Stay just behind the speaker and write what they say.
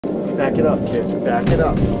Back it up, kids. Back it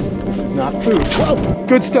up. This is not food. Whoa!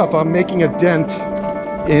 Good stuff. I'm making a dent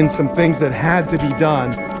in some things that had to be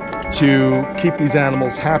done to keep these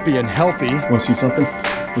animals happy and healthy. Want to see something?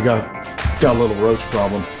 We got a little roach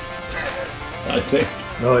problem, I think.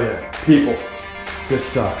 Oh yeah, people, this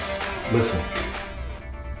sucks. Listen.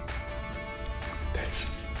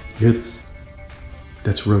 Hear this?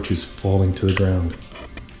 That's roaches falling to the ground.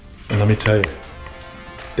 And let me tell you,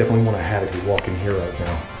 definitely want to have it walk in here right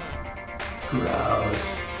now.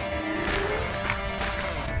 Gross.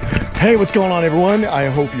 Hey, what's going on, everyone? I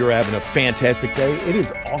hope you're having a fantastic day. It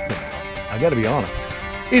is awesome. I gotta be honest.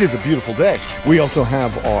 It is a beautiful day. We also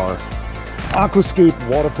have our Aquascape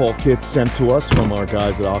waterfall kit sent to us from our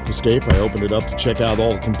guys at Aquascape. I opened it up to check out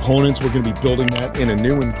all the components. We're going to be building that in a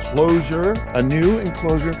new enclosure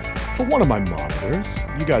for one of my monitors.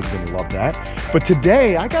 You guys are going to love that. But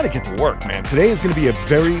today, I got to get to work, man. Today is going to be a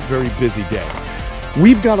very, very busy day.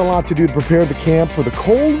 We've got a lot to do to prepare the camp for the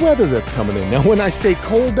cold weather that's coming in. Now, when I say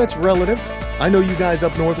cold, that's relative. I know you guys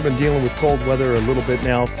up north have been dealing with cold weather a little bit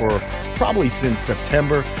now for probably since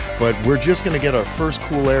September, but we're just gonna get our first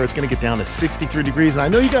cool air. It's gonna get down to 63 degrees. And I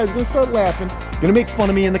know you guys are gonna start laughing, gonna make fun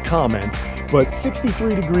of me in the comments, but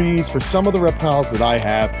 63 degrees for some of the reptiles that I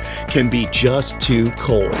have can be just too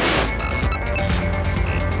cold.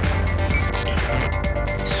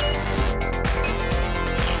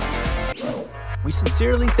 We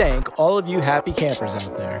sincerely thank all of you happy campers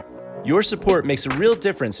out there. Your support makes a real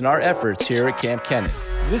difference in our efforts here at Kamp Kenan.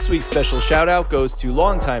 This week's special shout out goes to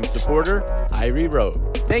longtime supporter, Irie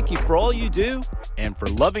Road. Thank you for all you do and for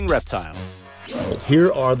loving reptiles.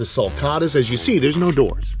 Here are the sulcatas. As you see, there's no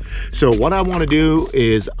doors. So what I want to do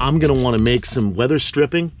is I'm going to want to make some weather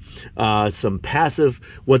stripping, some passive,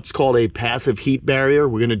 what's called a passive heat barrier.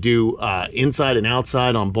 We're going to do inside and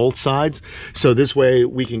outside on both sides. So this way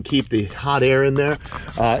we can keep the hot air in there.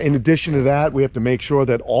 In addition to that, we have to make sure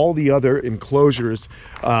that all the other enclosures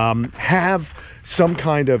have some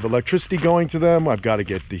kind of electricity going to them. I've got to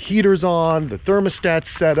get the heaters on, the thermostats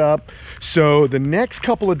set up. So the next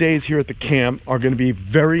couple of days here at the camp are going to be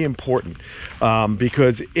very important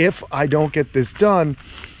because if I don't get this done,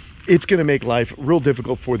 it's going to make life real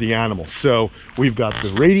difficult for the animals. So we've got the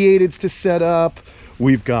radiators to set up.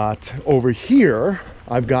 We've got over here,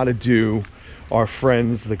 I've got to do our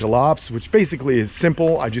friends, the galops, which basically is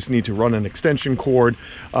simple. I just need to run an extension cord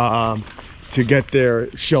to get their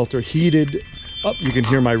shelter heated. Oh, you can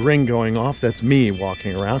hear my ring going off. That's me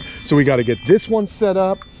walking around. So we got to get this one set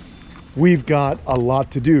up. We've got a lot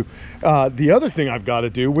to do. The other thing I've got to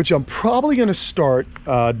do, which I'm probably going to start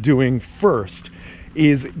doing first,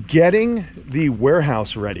 is getting the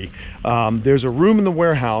warehouse ready. There's a room in the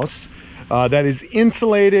warehouse that is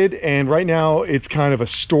insulated, and right now it's kind of a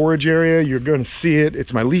storage area. You're going to see it.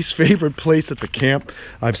 It's my least favorite place at the camp.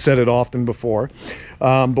 I've said it often before.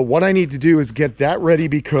 But what I need to do is get that ready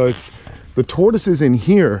because the tortoises in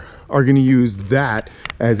here are going to use that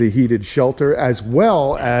as a heated shelter, as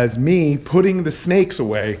well as me putting the snakes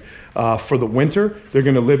away for the winter. They're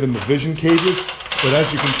going to live in the vision cages. But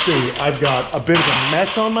as you can see, I've got a bit of a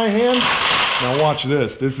mess on my hands. Now watch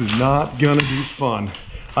this. This is not going to be fun.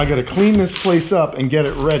 I got to clean this place up and get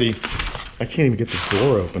it ready. I can't even get the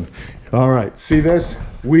door open. All right, see this?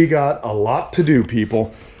 We got a lot to do,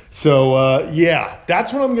 people. So yeah,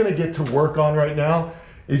 that's what I'm going to get to work on right now,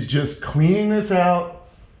 is just cleaning this out,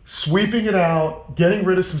 sweeping it out, getting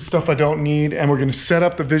rid of some stuff I don't need, and we're going to set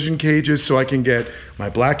up the vision cages so I can get my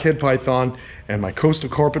blackhead python and my coastal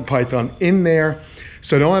carpet python in there,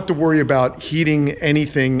 so I don't have to worry about heating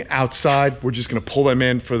anything outside. We're just going to pull them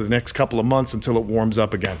in for the next couple of months until it warms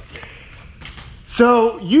up again.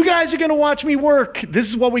 So you guys are going to watch me work. This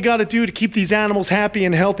is what we got to do to keep these animals happy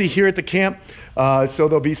and healthy here at the camp. So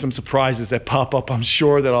there'll be some surprises that pop up, I'm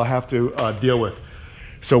sure, that I'll have to deal with.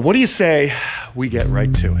 So what do you say we get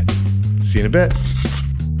right to it? See you in a bit.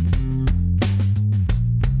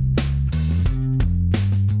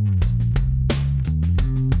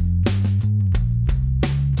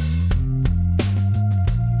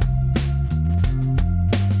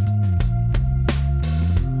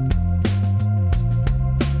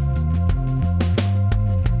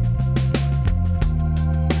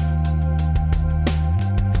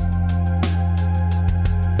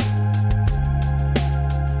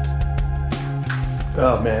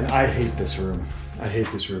 Oh man, I hate this room. I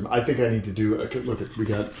hate this room. I think I need to do, look, we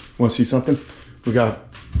got, want to see something? We got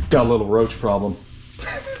a little roach problem.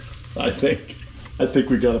 I think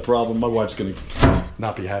we got a problem. My wife's gonna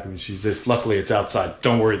not be happy when she sees this. Luckily it's outside.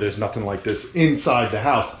 Don't worry, there's nothing like this inside the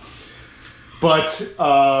house. But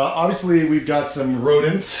obviously we've got some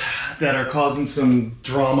rodents that are causing some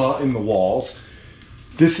drama in the walls.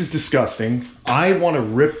 This is disgusting. I want to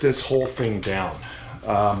rip this whole thing down.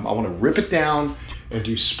 I want to rip it down and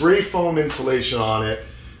do spray foam insulation on it.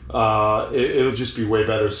 It'll just be way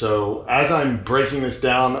better. So as I'm breaking this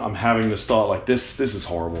down, I'm having this thought like this is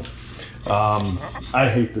horrible. I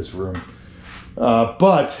hate this room.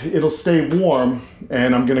 But it'll stay warm,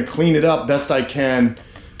 and I'm gonna clean it up best I can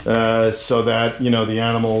so that, you know, the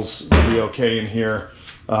animals will be okay in here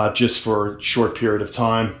just for a short period of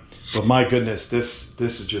time. But my goodness, this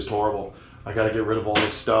is just horrible. I gotta get rid of all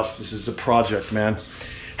this stuff. This is a project, man.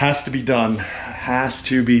 Has to be done. Has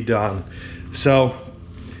to be done. So,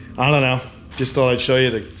 I don't know. Just thought I'd show you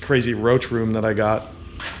the crazy roach room that I got.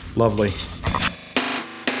 Lovely.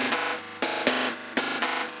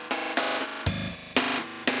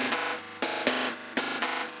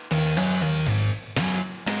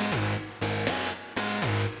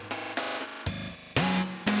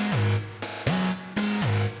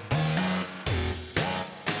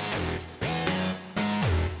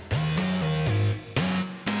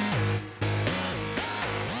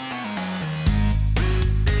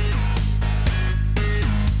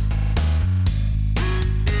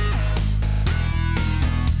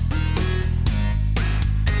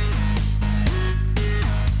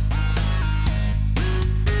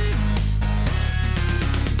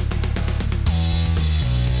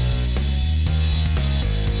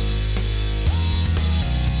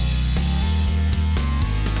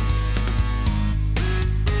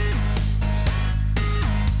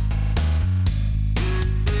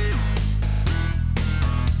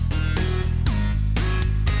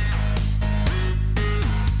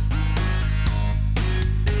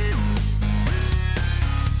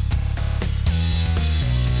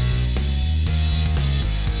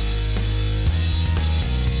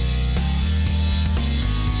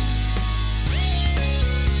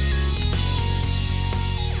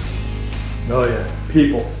 Oh yeah,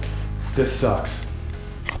 people, this sucks.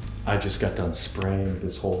 I just got done spraying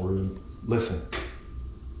this whole room. Listen.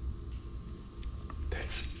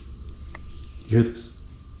 You hear this?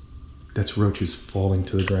 That's roaches falling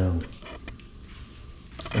to the ground.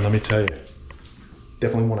 And let me tell you,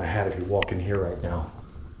 definitely want a hat if you walk in here right now.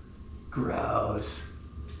 Gross.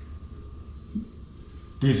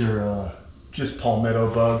 These are just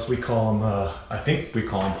palmetto bugs. We call them, I think we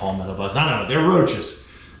call them palmetto bugs. I don't know, they're roaches.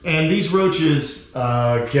 And these roaches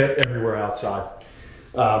get everywhere outside.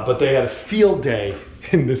 But they had a field day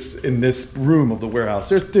in this room of the warehouse.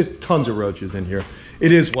 There's tons of roaches in here.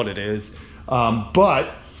 It is what it is. But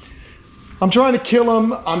I'm trying to kill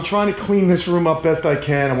them. I'm trying to clean this room up best I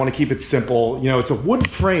can. I want to keep it simple. You know, it's a wood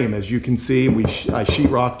frame, as you can see. I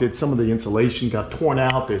sheetrocked it. Some of the insulation got torn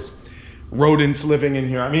out. There's rodents living in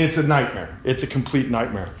here. I mean, it's a nightmare. It's a complete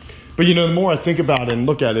nightmare. But you know, the more I think about it and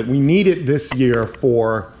look at it, we need it this year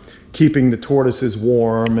for keeping the tortoises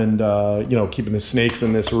warm and you know, keeping the snakes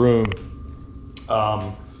in this room.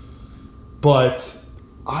 But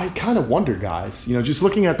I kind of wonder, guys, you know, just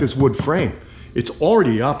looking at this wood frame, it's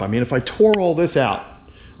already up. I mean, if I tore all this out,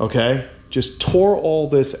 okay, just tore all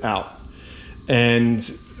this out,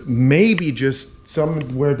 and maybe just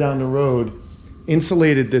somewhere down the road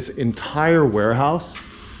insulated this entire warehouse,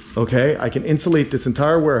 okay, I can insulate this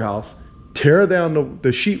entire warehouse, tear down the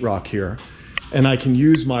sheetrock here, and I can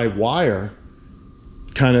use my wire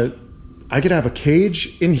I could have a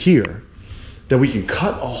cage in here that we can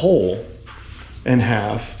cut a hole and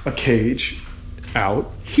have a cage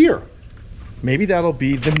out here. Maybe that'll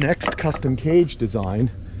be the next custom cage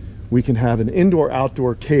design. We can have an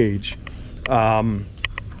indoor-outdoor cage. I'm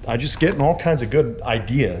just getting all kinds of good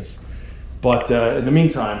ideas. But in the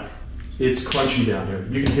meantime, it's crunchy down here.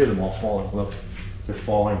 You can hear them all falling. Look, they're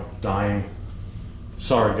falling, dying.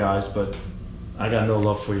 Sorry guys, but I got no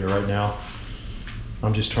love for you right now.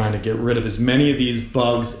 I'm just trying to get rid of as many of these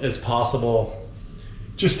bugs as possible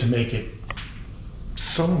just to make it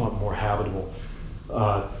somewhat more habitable.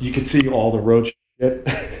 You can see all the roach shit.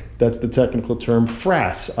 That's the technical term.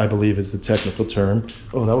 Frass, I believe, is the technical term.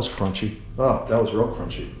 Oh, that was crunchy. Oh, that was real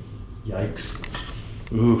crunchy. Yikes.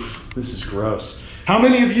 Oof, this is gross. How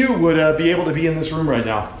many of you would be able to be in this room right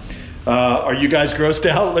now? Are you guys grossed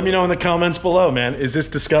out? Let me know in the comments below, man. Is this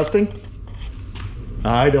disgusting?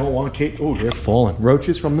 I don't want to. Oh, they're falling.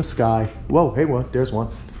 Roaches from the sky. Whoa, hey, what? There's one.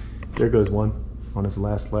 There goes one on his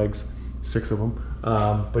last legs. 6 of them.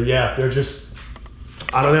 But yeah, they're just,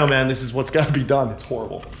 I don't know, man. This is what's got to be done. It's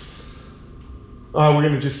horrible. We're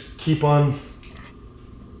going to just keep on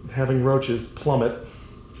having roaches plummet.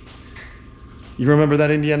 You remember that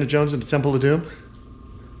Indiana Jones and the Temple of Doom?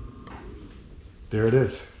 There it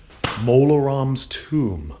is. Molaram's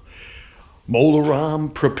tomb.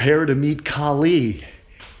 Molaram, prepare to meet Kali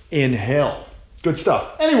in hell. Good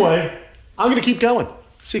stuff. Anyway, I'm gonna keep going.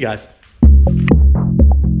 See you guys.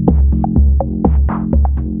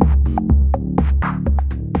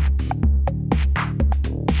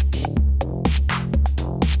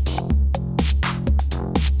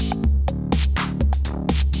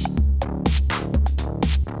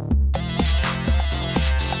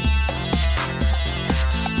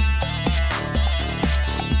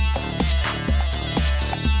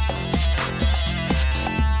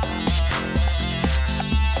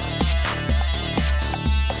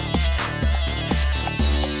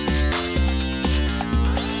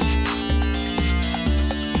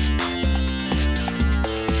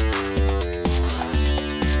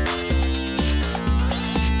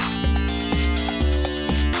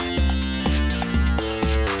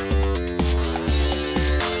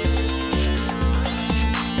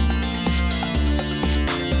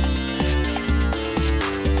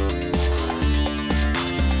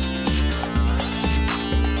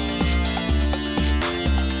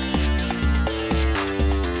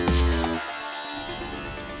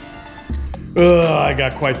 I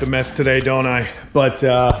got quite the mess today, don't I? But,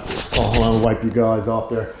 oh, hold on, I'll wipe you guys off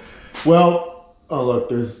there. Well, oh look,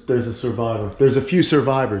 there's a survivor. There's a few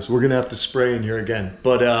survivors. We're gonna have to spray in here again.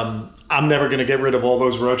 But I'm never gonna get rid of all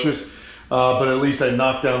those roaches. But at least I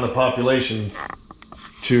knocked down the population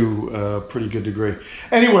to a pretty good degree.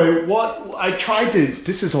 Anyway, what I tried to,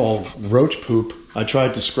 this is all roach poop. I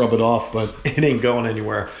tried to scrub it off, but it ain't going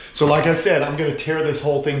anywhere. So like I said, I'm gonna tear this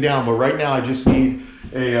whole thing down, but right now I just need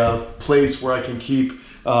a place where I can keep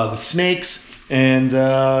the snakes and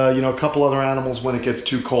you know, a couple other animals when it gets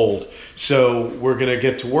too cold. So we're gonna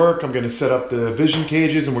get to work. I'm gonna set up the vision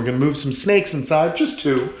cages and we're gonna move some snakes inside, just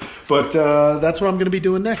 2. But that's what I'm gonna be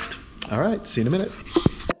doing next. All right, see you in a minute.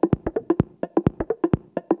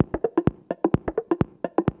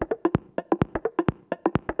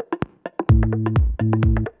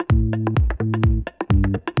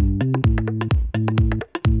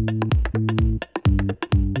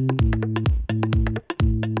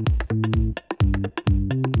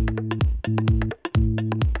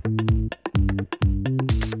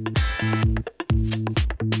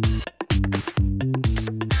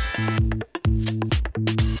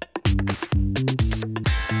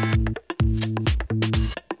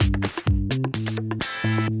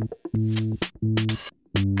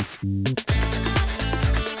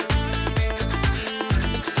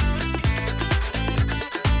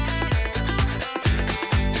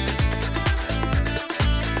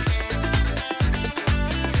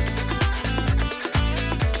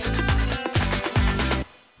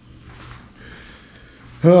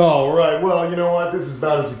 All right, well, you know what? This is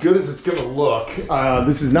about as good as it's gonna look.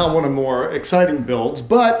 This is not one of the more exciting builds,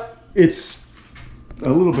 but it's a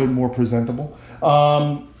little bit more presentable.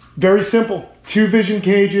 Very simple, 2 vision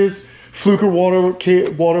cages, Fluker water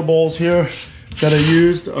bowls here that I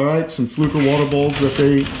used. All right, some Fluker water bowls that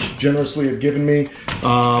they generously have given me.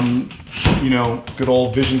 You know, good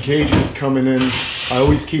old vision cages coming in. I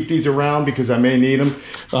always keep these around because I may need them.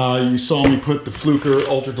 You saw me put the Fluker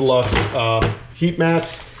Ultra Deluxe heat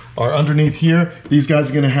mats are underneath here. These guys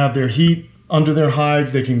are gonna have their heat under their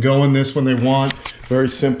hides. They can go in this when they want, very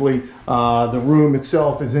simply. The room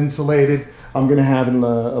itself is insulated. I'm gonna have an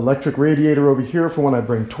electric radiator over here for when I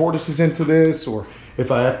bring tortoises into this, or if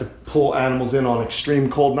I have to pull animals in on extreme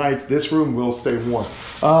cold nights, this room will stay warm.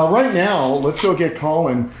 Right now, let's go get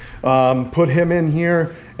Colin, put him in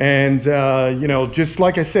here, and you know, just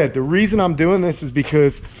like I said, the reason I'm doing this is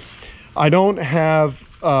because I don't have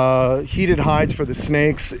heated hides for the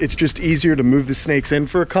snakes. It's just easier to move the snakes in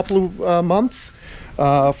for a couple of months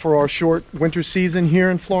for our short winter season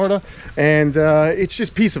here in Florida, and it's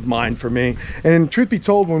just peace of mind for me. And truth be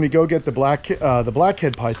told, when we go get the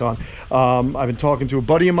blackhead python, I've been talking to a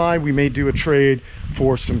buddy of mine. We may do a trade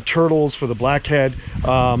for some turtles for the blackhead,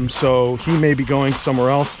 so he may be going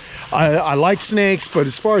somewhere else. I like snakes, but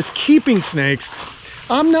as far as keeping snakes,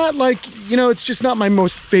 I'm not like, you know, it's just not my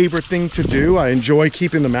most favorite thing to do. I enjoy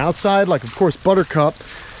keeping them outside. Like, of course, Buttercup,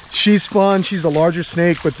 she's fun. She's a larger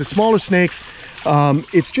snake, but the smaller snakes,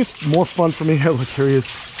 it's just more fun for me. Look, here he is,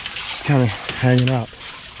 just kind of hanging out,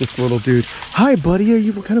 this little dude. Hi,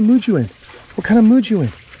 buddy. What kind of mood you in? What kind of mood you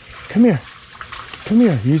in? Come here. Come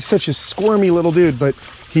here. He's such a squirmy little dude, but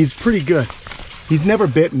he's pretty good. He's never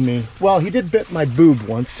bitten me. Well, he did bit my boob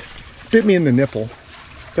once. Bit me in the nipple.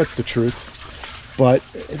 That's the truth. But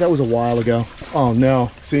that was a while ago. Oh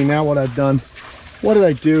no, see now what I've done. What did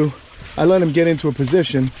I do? I let him get into a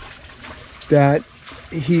position that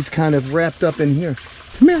he's kind of wrapped up in here.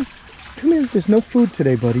 Come here, come here. There's no food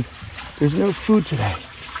today, buddy. There's no food today.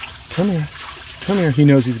 Come here, come here. He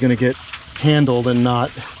knows he's gonna get handled and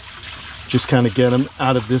not just kind of get him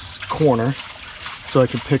out of this corner so I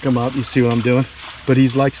can pick him up. You see what I'm doing? But he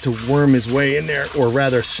likes to worm his way in there, or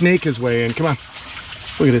rather snake his way in. Come on,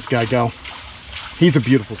 look at this guy go. He's a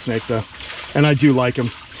beautiful snake though, and I do like him.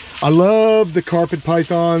 I love the carpet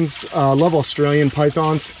pythons. I love Australian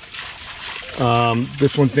pythons.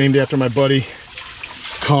 This one's named after my buddy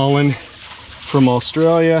Colin from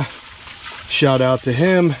Australia. Shout out to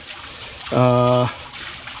him.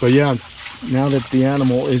 But yeah, now that the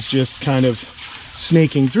animal is just kind of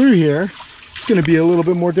snaking through here, it's going to be a little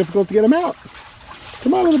bit more difficult to get him out.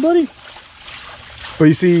 Come on, little buddy. But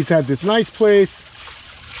you see, he's had this nice place.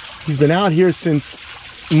 He's been out here since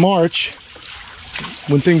March,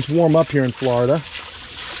 when things warm up here in Florida.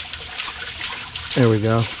 There we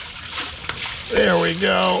go. There we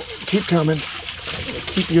go. Keep coming.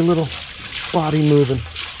 Keep your little body moving.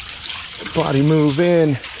 Body move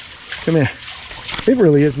in. Come here. It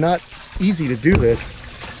really is not easy to do this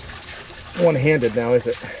one-handed now, is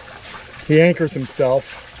it? He anchors himself.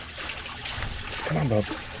 Come on, bub.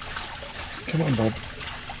 Come on, bub.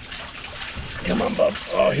 Come on, bub.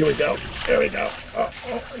 Oh, here we go. There we go. Oh,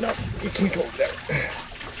 no, you can't go there.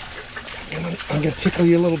 Come on, I'm gonna tickle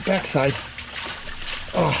your little backside.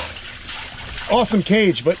 Oh, awesome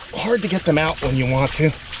cage, but hard to get them out when you want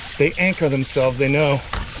to. They anchor themselves. They know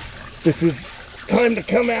this is time to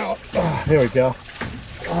come out. Oh, there we go.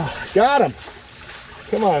 Oh, got him.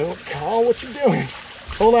 Come on, Carl, what you doing?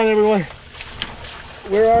 Hold on, everyone.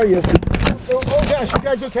 Where are you? Oh gosh, you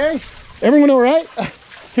guys okay? Everyone all right?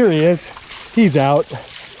 Here he is. He's out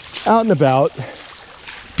and about.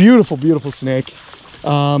 Beautiful, beautiful snake.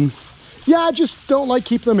 Yeah, I just don't like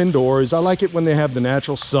keeping them indoors. I like it when they have the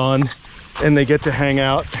natural sun and they get to hang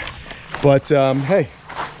out. But hey,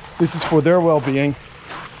 this is for their well-being,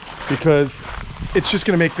 because it's just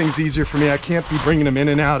gonna make things easier for me. I can't be bringing them in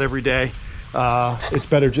and out every day. It's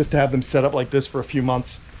better just to have them set up like this for a few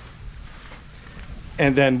months,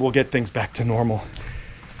 and then we'll get things back to normal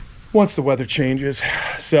once the weather changes.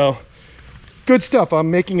 So good stuff.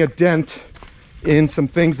 I'm making a dent in some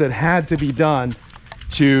things that had to be done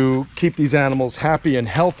to keep these animals happy and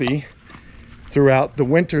healthy throughout the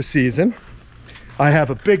winter season. I have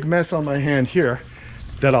a big mess on my hand here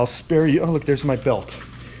that I'll spare you. Oh, look, there's my belt,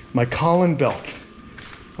 my Colin belt.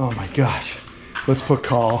 Oh my gosh. Let's put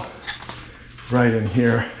Col right in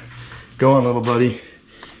here. Go on, little buddy.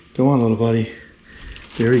 Go on, little buddy.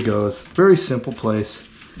 There he goes. Very simple place,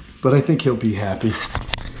 but I think he'll be happy.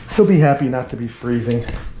 He'll be happy not to be freezing.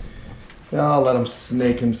 I'll let him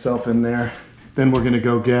snake himself in there. Then we're gonna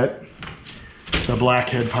go get the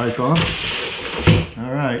blackhead python.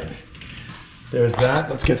 All right, there's that.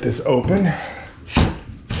 Let's get this open.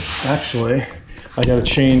 Actually, I gotta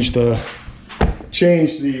change the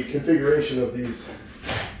configuration of these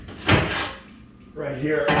right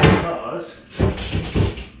here, because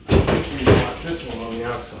we want this one on the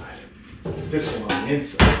outside, this one on the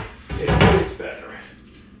inside. It fits better.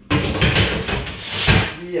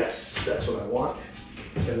 Yes, that's what I want.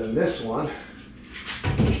 And then this one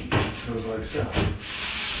goes like so.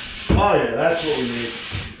 Oh yeah, that's what we need.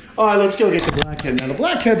 All right, let's go get the blackhead. Now the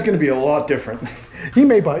blackhead's gonna be a lot different. He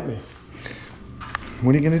may bite me.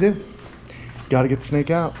 What are you gonna do? Gotta get the snake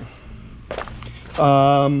out.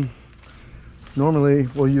 Normally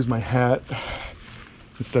we'll use my hat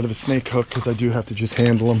instead of a snake hook, because I do have to just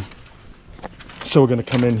handle them. So we're gonna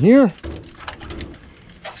come in here.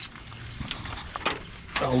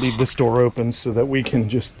 I'll leave this door open so that we can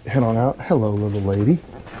just head on out. Hello, little lady.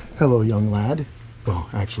 Hello, young lad. Well,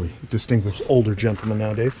 actually, distinguished older gentlemen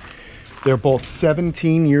nowadays. They're both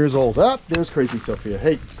 17 years old. Ah, there's Crazy Sophia.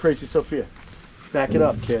 Hey, Crazy Sophia. Back it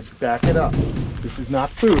up, kid. Back it up. This is not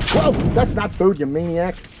food. Whoa, that's not food, you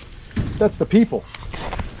maniac. That's the people.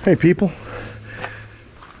 Hey, people.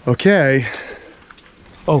 Okay.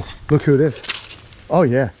 Oh, look who it is. Oh,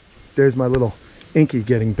 yeah. There's my little Inky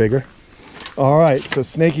getting bigger. All right, so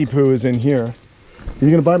Snaky Poo is in here. Are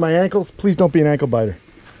you gonna bite my ankles? Please don't be an ankle biter.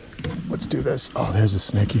 Let's do this. Oh, there's a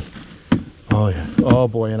snaky. Oh yeah. Oh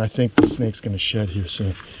boy, and I think the snake's gonna shed here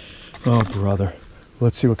soon. Oh brother.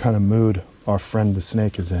 Let's see what kind of mood our friend the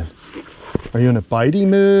snake is in. Are you in a bitey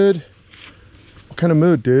mood? What kind of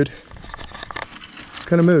mood, dude? What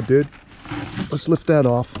kind of mood, dude? Let's lift that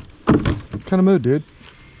off. What kind of mood, dude?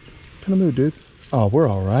 What kind of mood, dude? Oh, we're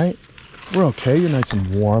all right. We're okay. You're nice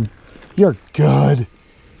and warm. You're good.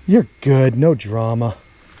 You're good. No drama.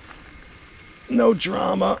 No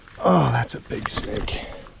drama. Oh, that's a big snake.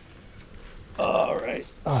 All right.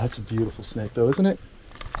 Oh, that's a beautiful snake though, isn't it?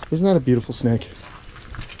 Isn't that a beautiful snake?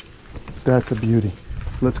 That's a beauty.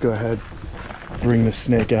 Let's go ahead, bring the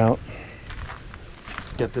snake out.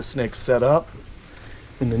 Get this snake set up.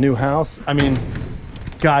 in the new house. I mean,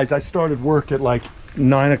 guys, I started work at like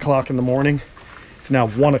 9 o'clock in the morning. It's now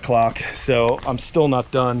 1 o'clock, so I'm still not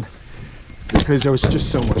done because there was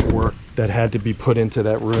just so much work that had to be put into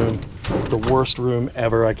that room. The worst room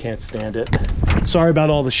ever. I can't stand it. Sorry about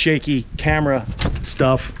all the shaky camera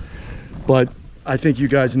stuff, but I think you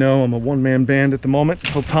guys know I'm a one-man band at the moment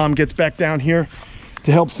until Tom gets back down here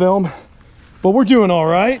to help film. But we're doing all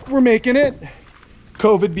right. We're making it.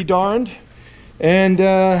 COVID be darned. And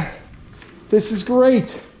this is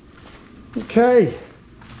great. Okay,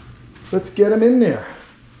 let's get him in there.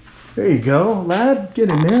 There you go, lad, get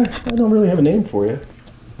in there. I don't really have a name for you.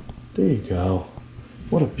 There you go.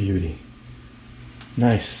 What a beauty.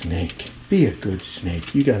 Nice snake. Be a good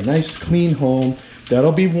snake. You got a nice clean home.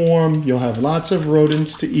 That'll be warm. You'll have lots of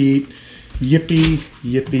rodents to eat. Yippee,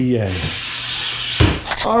 yippee, yay.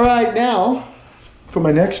 All right, now for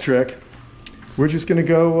my next trick, we're just gonna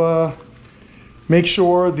go make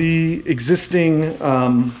sure the existing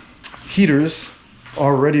heaters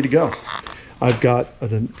are ready to go. I've got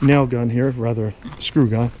a nail gun here, rather a screw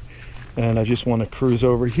gun, and I just want to cruise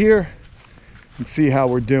over here and see how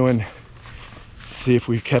we're doing. See if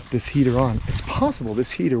we've kept this heater on. It's possible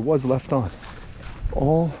this heater was left on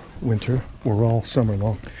all winter or all summer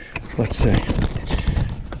long. Let's see.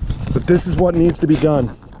 But this is what needs to be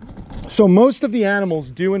done. So most of the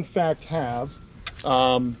animals do in fact have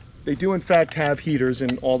heaters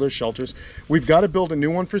in all their shelters. We've got to build a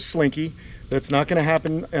new one for Slinky. That's not going to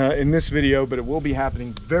happen in this video, but it will be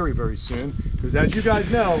happening very, very soon. Because as you guys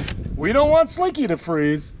know, we don't want Slinky to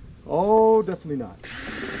freeze. Oh, definitely not.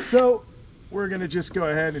 So we're going to just go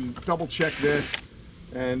ahead and double check this.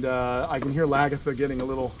 And I can hear Lagatha getting a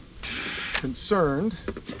little concerned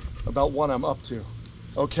about what I'm up to.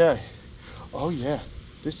 Okay. Oh yeah,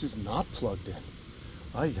 this is not plugged in.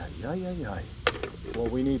 Ay, ay, ay, ay, ay.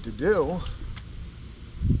 What we need to do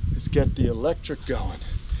is get the electric going.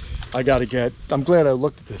 I'm glad I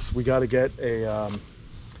looked at this. We got to get a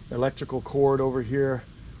electrical cord over here.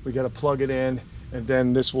 We got to plug it in, and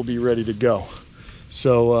then this will be ready to go.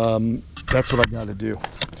 So that's what I got to do.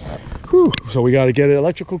 Whew. So we got to get an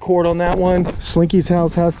electrical cord on that one. Slinky's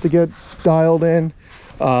house has to get dialed in.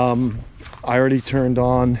 I already turned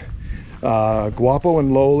on Guapo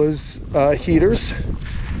and Lola's heaters,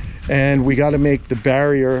 and we got to make the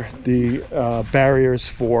barriers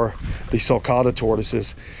for the sulcata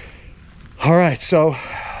tortoises. All right, so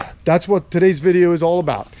that's what today's video is all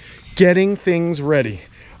about, getting things ready.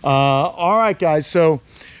 All right, guys, so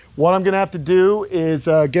what I'm gonna have to do is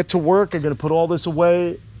get to work. I'm gonna put all this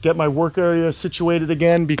away, get my work area situated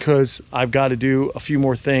again, because I've got to do a few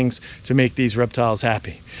more things to make these reptiles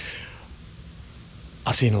happy.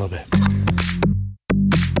 I'll see you in a little bit.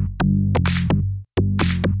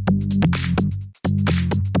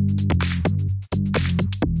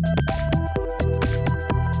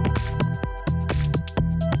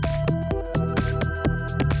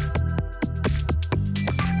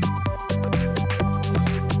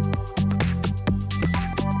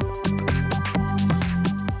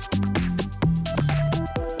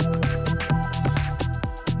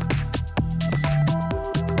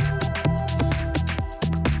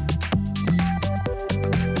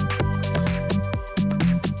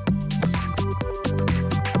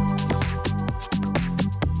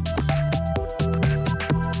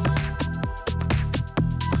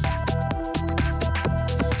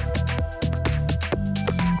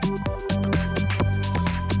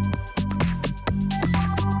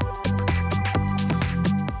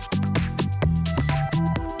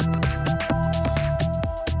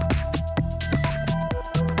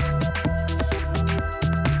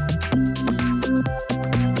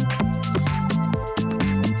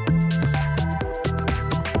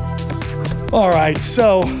 All right,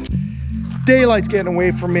 so daylight's getting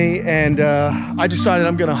away from me, and I decided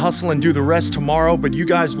I'm gonna hustle and do the rest tomorrow, but you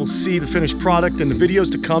guys will see the finished product in the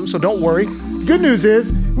videos to come, so don't worry. The good news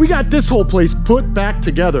is we got this whole place put back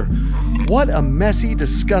together. What a messy,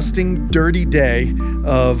 disgusting, dirty day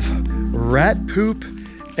of rat poop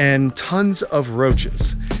and tons of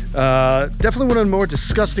roaches. Definitely one of the more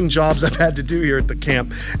disgusting jobs I've had to do here at the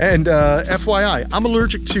camp. And FYI, I'm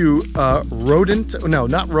allergic to I'm allergic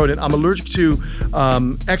to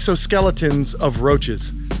exoskeletons of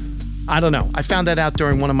roaches. I don't know. I found that out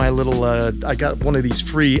during one of my little, I got one of these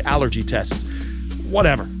free allergy tests.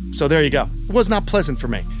 Whatever. So there you go. It was not pleasant for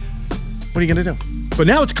me. What are you gonna do? But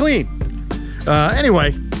now it's clean.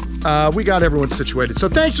 Anyway, we got everyone situated. So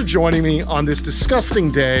thanks for joining me on this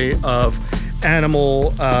disgusting day of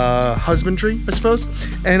animal husbandry, I suppose.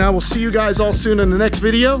 And I will see you guys all soon in the next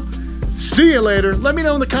video. See you later. Let me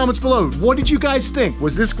know in the comments below. What did you guys think?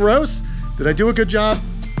 Was this gross? Did I do a good job?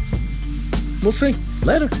 We'll see.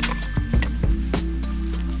 Later.